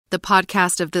The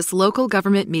podcast of this local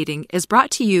government meeting is brought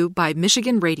to you by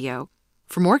Michigan Radio.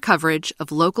 For more coverage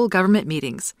of local government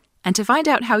meetings and to find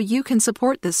out how you can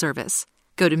support this service,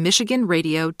 go to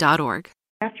michiganradio.org.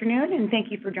 Good afternoon, and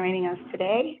thank you for joining us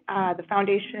today. The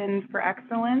Foundation for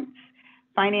Excellence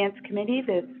Finance Committee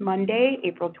this Monday,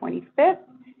 April 25th.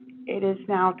 It is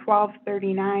now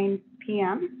 12:39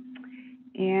 p.m.,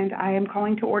 and I am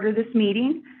calling to order this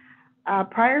meeting.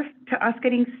 Prior to us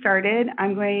getting started,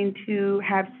 I'm going to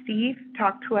have Steve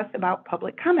talk to us about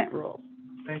public comment rules.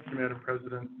 Thank you, Madam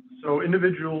President. So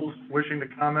individuals wishing to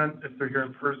comment, if they're here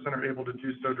in person, are able to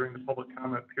do so during the public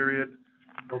comment period.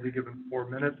 They'll be given 4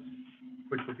 minutes,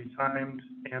 which will be timed.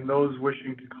 And those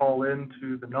wishing to call in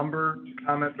to the number to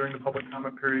comment during the public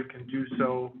comment period can do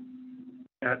so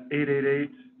at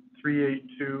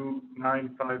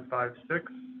 888-382-9556.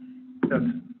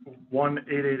 That's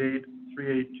 1-888-382-9556.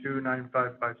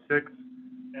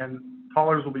 And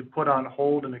callers will be put on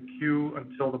hold in a queue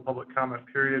until the public comment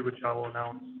period, which I will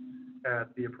announce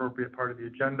at the appropriate part of the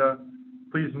agenda.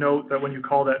 Please note that when you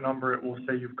call that number, it will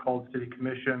say you've called City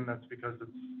Commission. That's because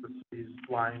it's the city's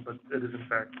line, but it is in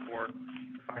fact for the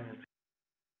finance.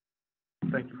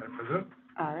 Thank you, Madam President.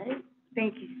 All right.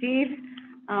 Thank you, Steve.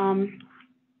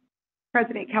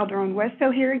 President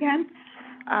Calderon-Westo here again.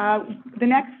 The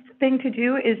next thing to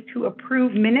do is to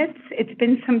approve minutes. It's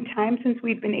been some time since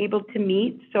we've been able to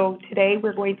meet, so today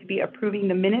we're going to be approving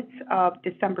the minutes of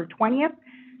December 20th,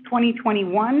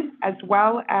 2021, as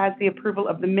well as the approval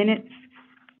of the minutes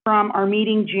from our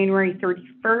meeting January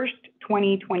 31st,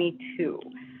 2022.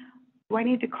 Do I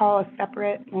need to call a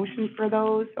separate motion for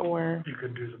those, or? You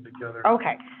can do them together.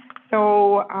 Okay.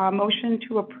 So motion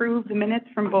to approve the minutes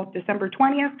from both December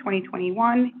 20th,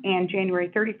 2021 and January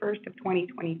 31st of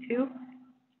 2022.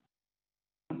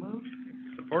 Moved.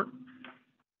 Support.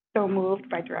 So moved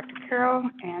by Director Carroll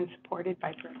and supported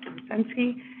by Director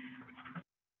Wiesenski.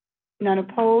 None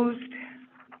opposed.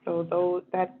 So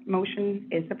that motion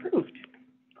is approved.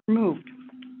 Moved.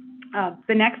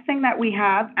 The next thing that we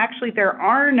have, actually there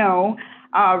are no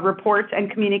reports and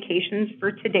communications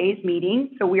for today's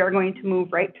meeting, so we are going to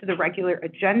move right to the regular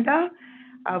agenda,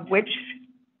 of which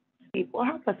Steve will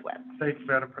help us with. Thank you,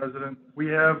 Madam President. We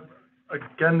have,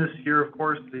 again this year, of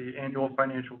course, the annual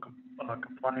financial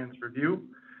compliance review.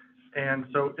 And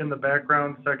so in the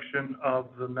background section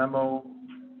of the memo,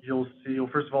 you'll see, well,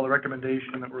 first of all, the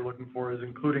recommendation that we're looking for is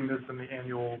including this in the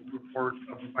annual report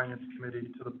of the Finance Committee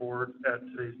to the board at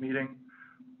today's meeting.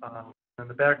 And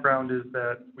the background is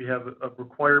that we have a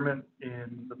requirement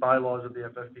in the bylaws of the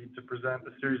FFE to present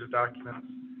a series of documents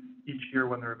each year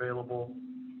when they're available.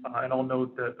 And I'll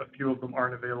note that a few of them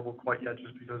aren't available quite yet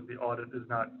just because the audit is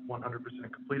not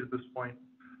 100% complete at this point.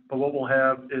 But what we'll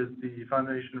have is the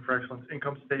Foundation for Excellence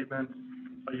income statement,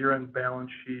 a year-end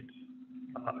balance sheet,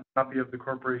 a copy of the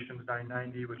corporation's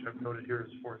 990, which I've noted here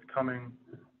is forthcoming,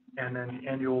 and then the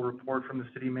annual report from the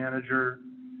city manager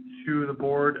to the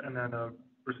board, and then a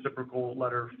reciprocal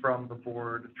letter from the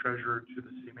board treasurer to the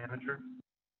city manager.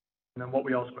 And then what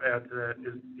we also add to that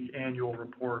is the annual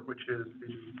report, which is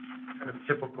the kind of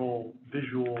typical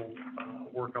visual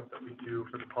workup that we do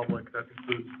for the public that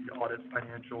includes the audit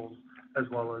financials as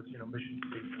well as, mission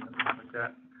statement and things like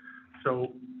that.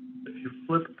 So if you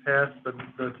flip past the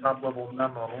top level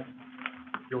memo,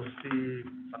 you'll see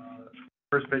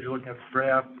first page you're looking at the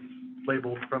draft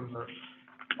labeled from the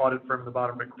audit firm in the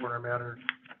bottom right corner, Matter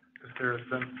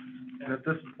Harrison. And at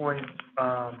this point,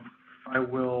 I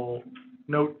will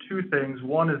note two things.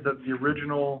 One is that the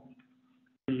original,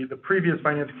 the previous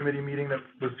Finance Committee meeting that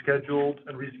was scheduled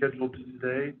and rescheduled to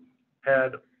today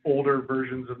had older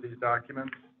versions of these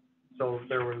documents. So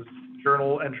there was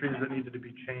journal entries that needed to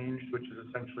be changed, which is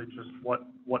essentially just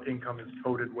what income is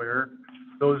coded where.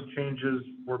 Those changes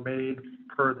were made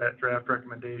per that draft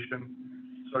recommendation.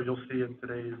 So you'll see in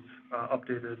today's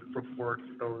updated report,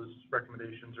 those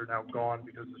recommendations are now gone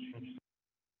because of the changes.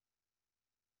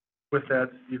 With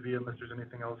that, Stevie, unless there's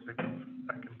anything else I can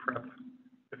prep,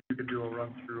 if you could do a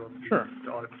run through of the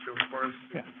audit materials for us.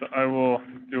 Yeah, so I will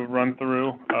do a run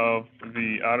through of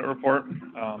the audit report.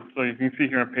 So you can see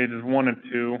here on pages 1 and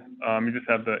 2, you just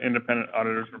have the independent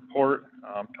auditor's report,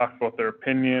 talks about their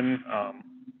opinion,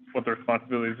 what their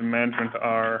responsibilities and management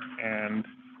are, and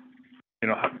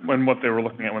what they were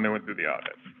looking at when they went through the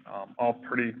audit. All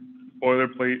pretty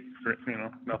boilerplate,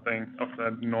 nothing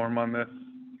outside the norm on this.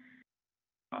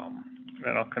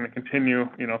 And I'll kind of continue,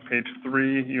 page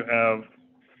 3, you have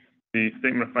the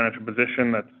statement of financial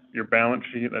position. That's your balance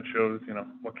sheet that shows,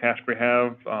 what cash we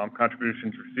have,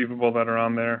 contributions receivable that are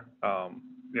on there.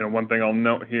 One thing I'll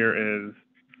note here is,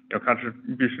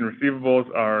 contribution receivables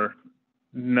are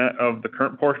net of the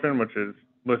current portion, which is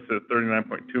listed at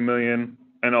 $39.2 million,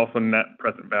 and also net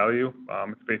present value.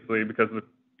 It's basically because the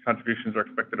contributions are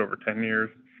expected over 10 years,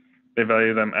 they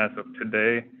value them as of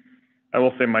today. I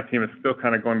will say my team is still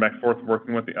kind of going back and forth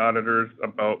working with the auditors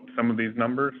about some of these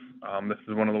numbers. This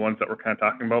is one of the ones that we're kind of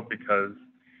talking about because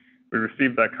we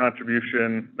received that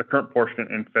contribution, the current portion,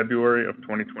 in February of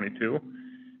 2022.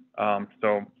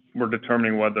 So we're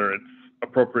determining whether it's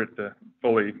appropriate to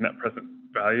fully net present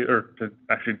value or to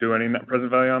actually do any net present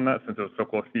value on that since it was so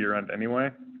close to year end anyway.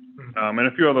 And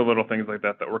a few other little things like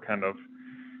that that we're kind of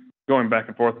going back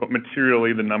and forth, but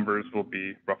materially the numbers will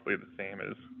be roughly the same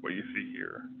as what you see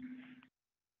here.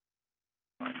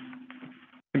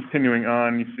 Continuing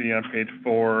on, you see on page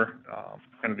 4,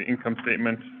 kind of the income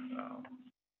statement.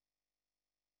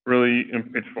 Really, in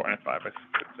page 4 and 5, I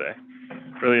should say.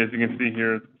 Really, as you can see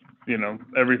here, you know,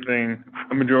 everything,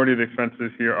 a majority of the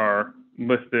expenses here are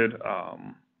listed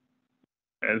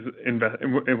as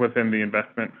within the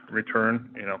investment return.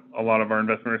 You know, a lot of our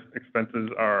investment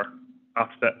expenses are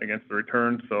offset against the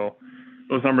return, so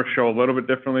those numbers show a little bit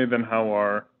differently than how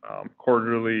our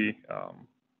quarterly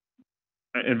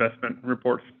investment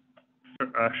reports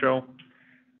show.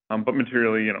 But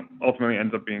materially, you know, ultimately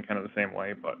ends up being kind of the same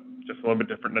way, but just a little bit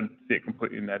different than see it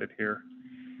completely netted here.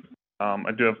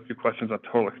 I do have a few questions on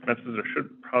total expenses. There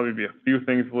should probably be a few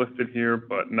things listed here,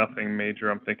 but nothing major.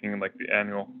 I'm thinking like the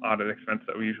annual audit expense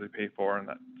that we usually pay for and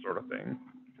that sort of thing.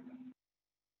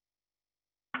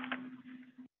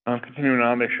 Continuing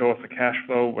on, they show us the cash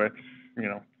flow, which, you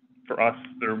know, for us,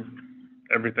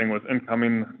 everything was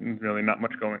incoming, really not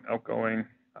much outgoing.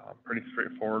 Pretty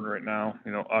straightforward right now.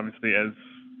 You know, obviously as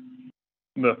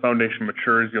the foundation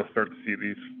matures, you'll start to see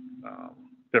these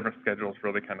different schedules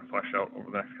really kind of flesh out over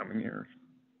the next coming years.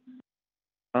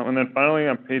 And then finally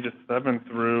on pages 7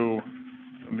 through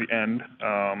the end,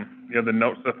 you have the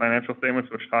notes to the financial statements,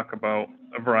 which talk about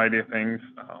a variety of things.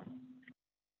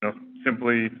 You know,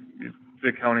 simply the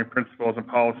accounting principles and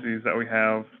policies that we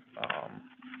have,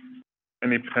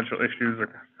 any potential issues or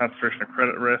concentration of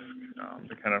credit risk,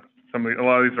 a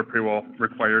lot of these are pretty well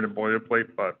required in boilerplate,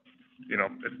 but you know,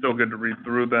 it's still good to read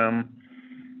through them.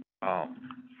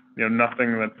 You know,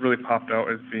 nothing that really popped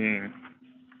out as being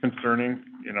concerning.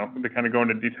 You know, they kind of go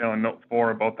into detail in note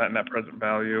 4 about that net present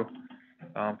value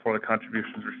for the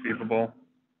contributions receivable.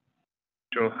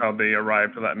 Shows how they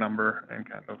arrived to that number and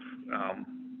kind of,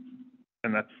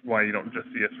 and that's why you don't just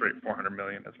see a straight $400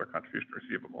 million as our contribution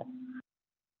receivable.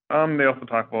 They also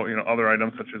talk about, you know, other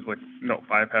items such as like note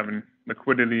 5 having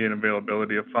liquidity and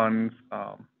availability of funds.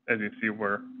 As you see,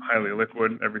 we're highly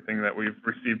liquid. Everything that we've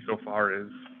received so far is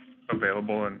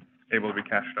available and able to be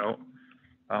cashed out.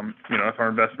 You know, if our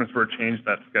investments were changed,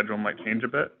 that schedule might change a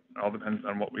bit. It all depends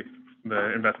on what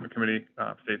the investment committee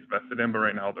states vested in, but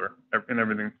right now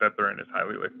everything that they're in is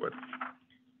highly liquid.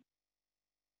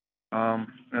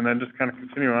 And then just kind of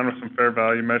continue on with some fair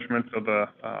value measurements of the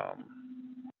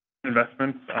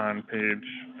investments on page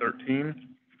 13.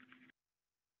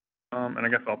 And I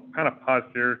guess I'll kind of pause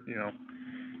here. You know,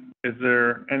 is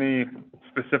there any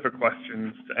specific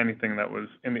questions to anything that was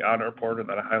in the audit report or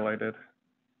that I highlighted?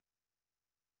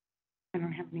 I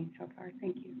don't have any so far.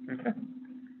 Thank you. Okay.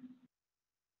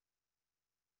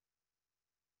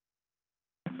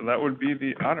 So that would be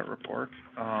the audit report.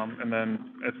 And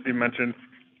then, as Steve mentioned,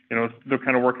 you know, they're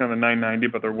kind of working on the 990,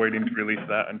 but they're waiting to release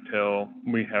that until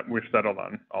we've settled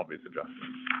on all these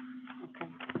adjustments. Okay.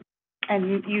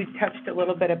 And you touched a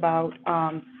little bit about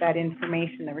that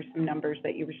information. There were some numbers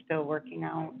that you were still working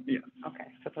out. Yeah. Okay.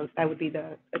 So that would be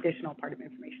the additional part of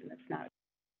information that's not.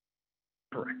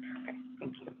 Correct. Okay.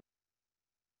 Thank you.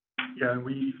 Yeah, and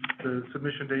the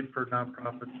submission date for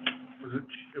nonprofits,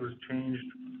 it was changed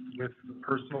with the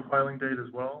personal filing date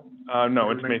as well? No,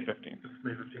 it's May 15th. It's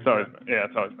May 15th. So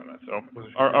it's always been that. So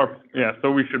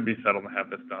so we should be settled and have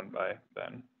this done by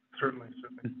then. Certainly.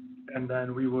 And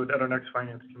then we would, at our next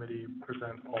finance committee,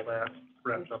 present all that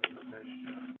wrapped up and finished.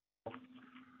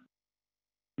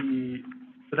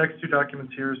 The next two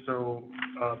documents here, so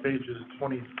pages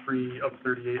 23 of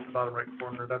 38, the bottom right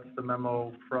corner, that's the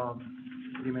memo from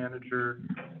city manager,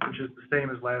 which is the same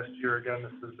as last year. Again,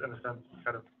 this is in a sense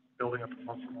kind of building up the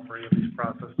muscle memory of these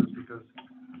processes, because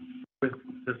with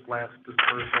this last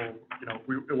dispersal, you know,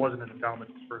 it wasn't an endowment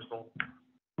dispersal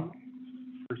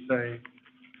per se,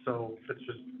 so it's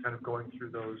just kind of going through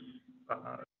those,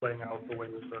 laying out the way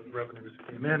that the revenues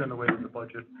came in and the way that the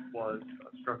budget was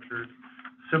structured.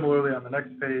 Similarly, on the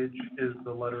next page is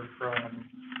the letter from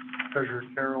Treasurer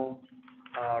Carroll,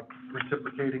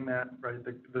 reciprocating that, right?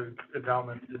 The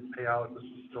endowment did pay out. This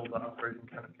is still the operating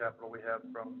kind of capital we have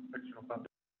from external funding.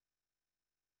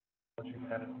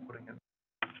 That and putting it.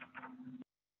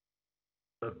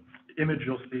 image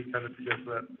you'll see kind of because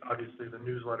that obviously the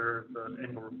newsletter, the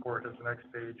annual report is the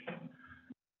next page.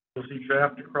 You'll see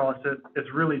draft across it.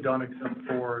 It's really done except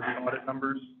for the audit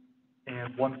numbers.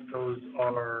 And once those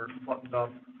are buttoned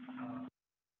up,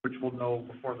 which we'll know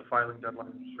before the filing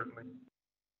deadline, certainly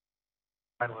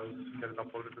finalize and get it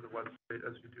uploaded to the website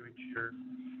as we do each year.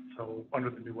 So under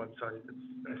the new website,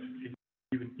 it's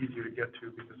even easier to get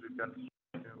to because we've got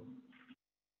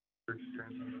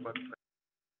experience on the website.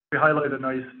 We highlight a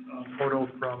nice photo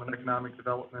from an economic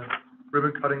development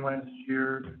ribbon cutting last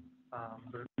year.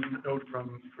 The note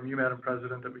from you, Madam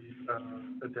President, that we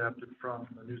adapted from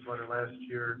the newsletter last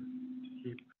year to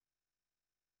keep.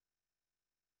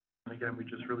 And again, we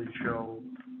just really show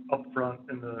upfront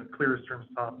in the clearest terms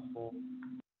possible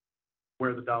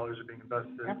where the dollars are being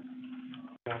invested,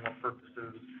 for what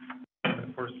purposes. And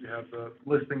of course, we have the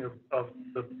listing of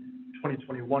the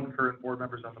 2021 current board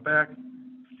members on the back,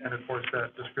 and of course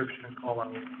that description and call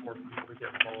out for people to get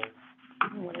involved.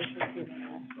 What is your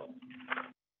feedback?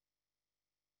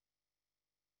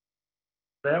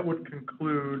 That would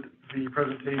conclude the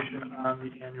presentation on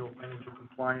the annual financial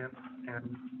compliance,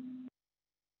 and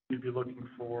we'd be looking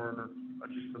for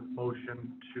just a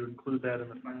motion to include that in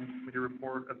the finance committee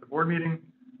report at the board meeting,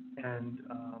 and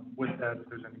with that, if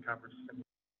there's any conversation.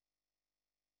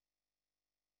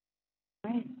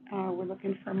 All right, we're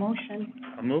looking for a motion.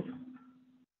 I'll move.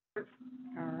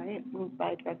 All right, moved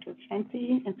by Director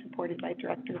Chency and supported by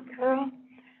Director Carroll.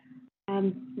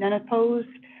 None opposed,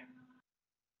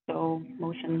 so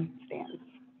motion stands.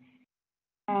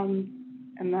 And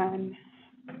then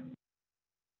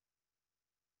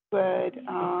would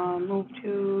move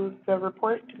to the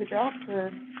report, to the draft,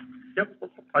 or? Yep.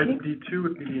 Item D2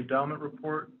 would be the endowment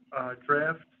report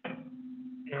draft.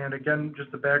 And again,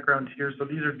 just the background here. So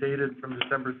these are dated from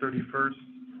December 31st.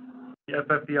 The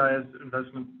FFEIS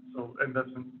investment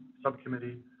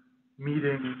subcommittee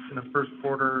meeting in the first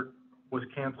quarter was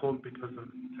canceled because of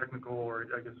technical, or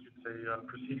I guess you'd say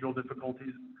procedural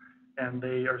difficulties. And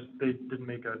they didn't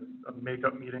make a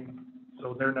makeup meeting.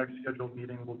 So their next scheduled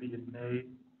meeting will be in May.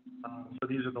 So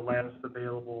these are the last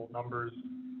available numbers.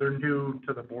 They're new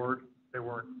to the board. They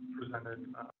weren't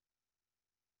presented.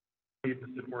 This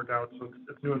didn't work out, so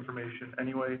it's new information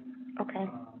anyway. Okay.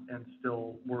 And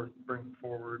still worth bringing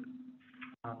forward.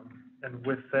 And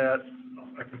with that,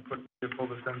 I can put Nicole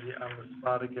Vicenzi on the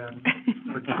spot again.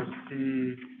 But you'll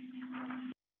see,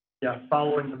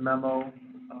 following the memo,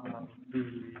 the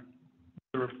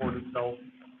report itself.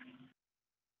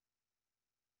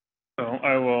 So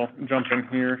I will jump in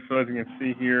here. So as you can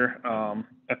see here,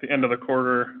 at the end of the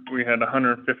quarter, we had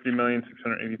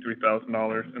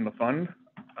 $150,683,000 in the fund.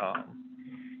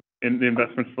 In the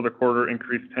investments for the quarter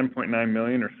increased $10.9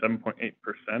 million, or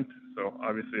 7.8%. So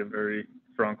obviously a very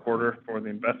strong quarter for the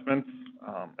investments.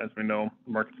 As we know,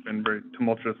 the market's been very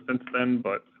tumultuous since then,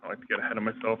 but I like to get ahead of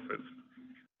myself as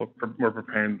we're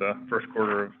preparing the first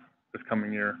quarter of this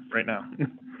coming year right now.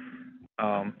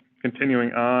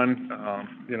 Continuing on,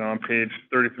 on page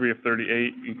 33 of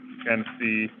 38, you can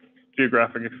see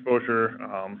geographic exposure,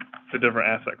 the different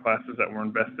asset classes that we're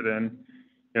invested in.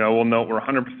 We'll note we're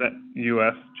 100%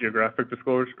 U.S. geographic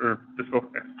exposure,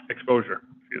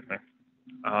 excuse me.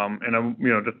 And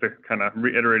just to kind of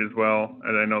reiterate as well,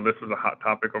 and I know this was a hot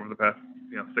topic over the past,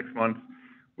 6 months,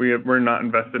 we're not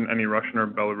invested in any Russian or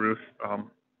Belarus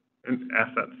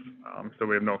assets, so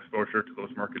we have no exposure to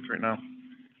those markets right now.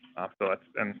 So that's,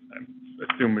 and I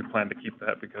assume we plan to keep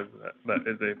that because that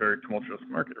is a very tumultuous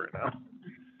market right now.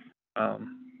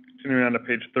 Continuing on to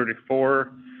page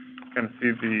 34, you can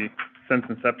see the since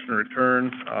inception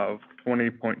return of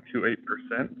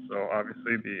 20.28%. So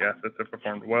obviously the assets have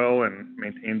performed well and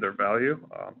maintained their value.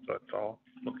 So it's all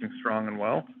looking strong and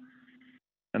well.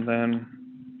 And then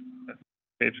at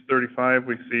page 35,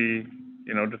 we see,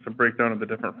 just a breakdown of the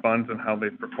different funds and how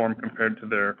they've performed compared to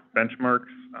their benchmarks.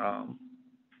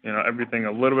 Everything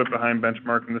a little bit behind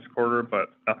benchmark in this quarter,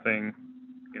 but nothing,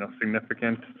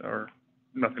 significant or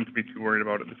nothing to be too worried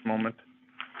about at this moment.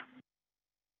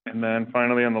 And then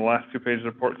finally, on the last two pages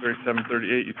of report 37,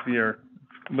 38, you see our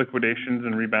liquidations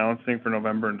and rebalancing for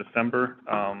November and December.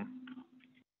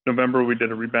 November, we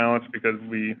did a rebalance because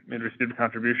we had received a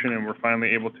contribution and we're finally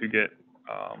able to get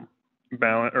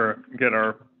get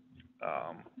our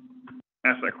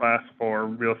asset class for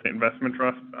real estate investment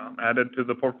trust added to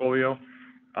the portfolio.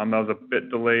 That was a bit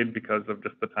delayed because of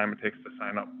just the time it takes to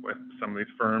sign up with some of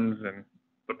these firms and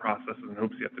the processes and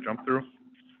hoops you have to jump through.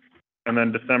 And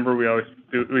then December, we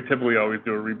typically always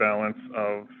do a rebalance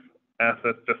of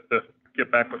assets just to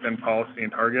get back within policy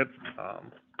and targets.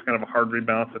 Kind of a hard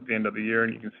rebalance at the end of the year,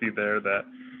 and you can see there that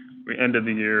we ended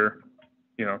the year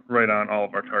right on all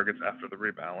of our targets after the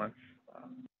rebalance.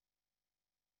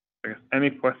 I guess any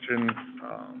questions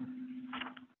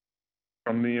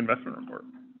from the investment report?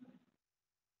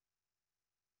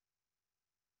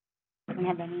 I don't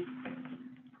have any.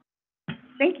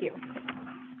 Thank you.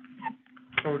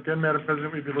 So again, Madam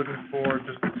President, we'd be looking for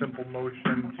just a simple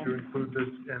motion to include this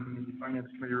in the Finance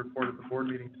Committee report at the board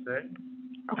meeting today.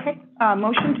 Okay,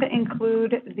 motion to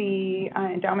include the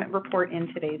endowment report in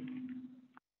today's.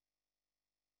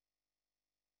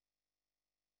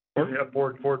 Yeah,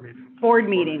 board meeting. Board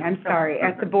meeting, I'm sorry,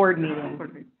 at the board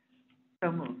meeting.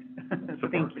 So moved.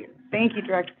 Thank you. Thank you,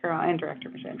 Director Carroll and Director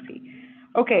Mezensky.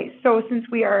 Okay, so since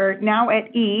we are now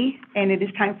at E, and it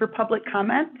is time for public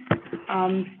comment,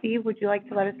 Steve, would you like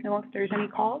to let us know if there's any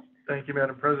calls? Thank you,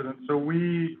 Madam President. So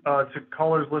we, to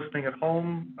callers listening at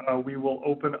home, we will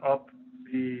open up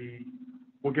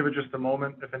we'll give it just a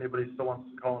moment if anybody still wants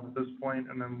to call in at this point,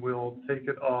 and then we'll take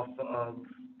it off of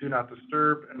Do Not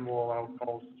Disturb, and we'll allow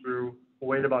calls through. We'll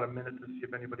wait about a minute to see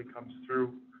if anybody comes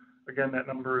through. Again, that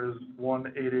number is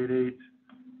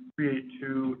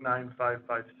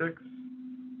 1-888-382-9556.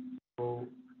 So,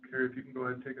 Carrie, if you can go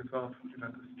ahead and take us off Do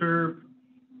Not Disturb.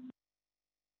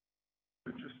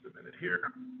 Just a minute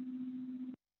here.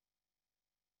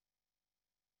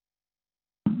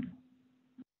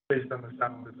 Based on the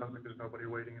sound, it sounds like there's nobody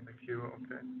waiting in the queue.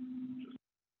 Okay.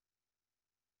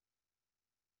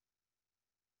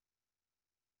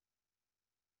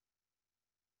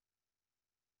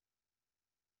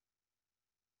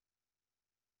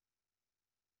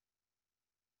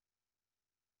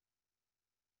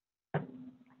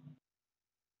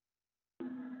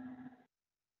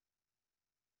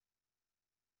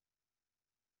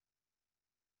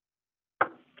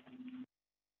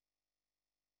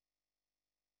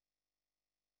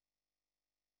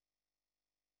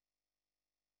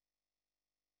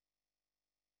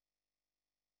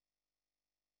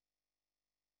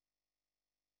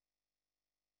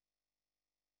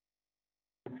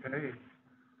 Okay.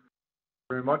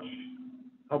 Very much.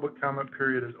 Public comment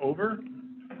period is over.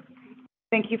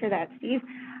 Thank you for that, Steve.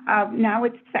 Now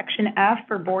it's section F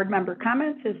for board member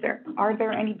comments. Are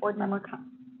there any board member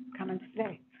comments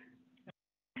today?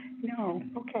 No,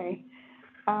 okay.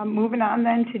 Moving on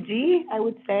then to G, I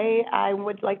would say I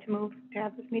would like to move to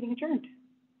have this meeting adjourned.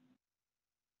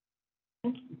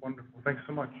 Thank you. Wonderful. Thanks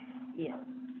so much. Yes.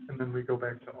 And then we go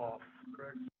back to off,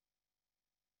 correct?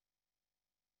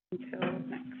 Until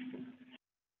next.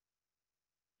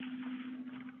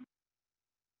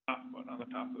 Off button on the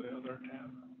top of the other tab.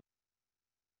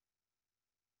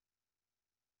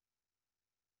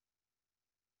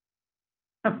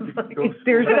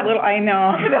 There's a little, I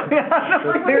know.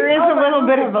 There is a little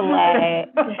bit of a lag.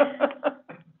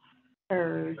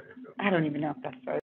 Or, I don't even know if that's right.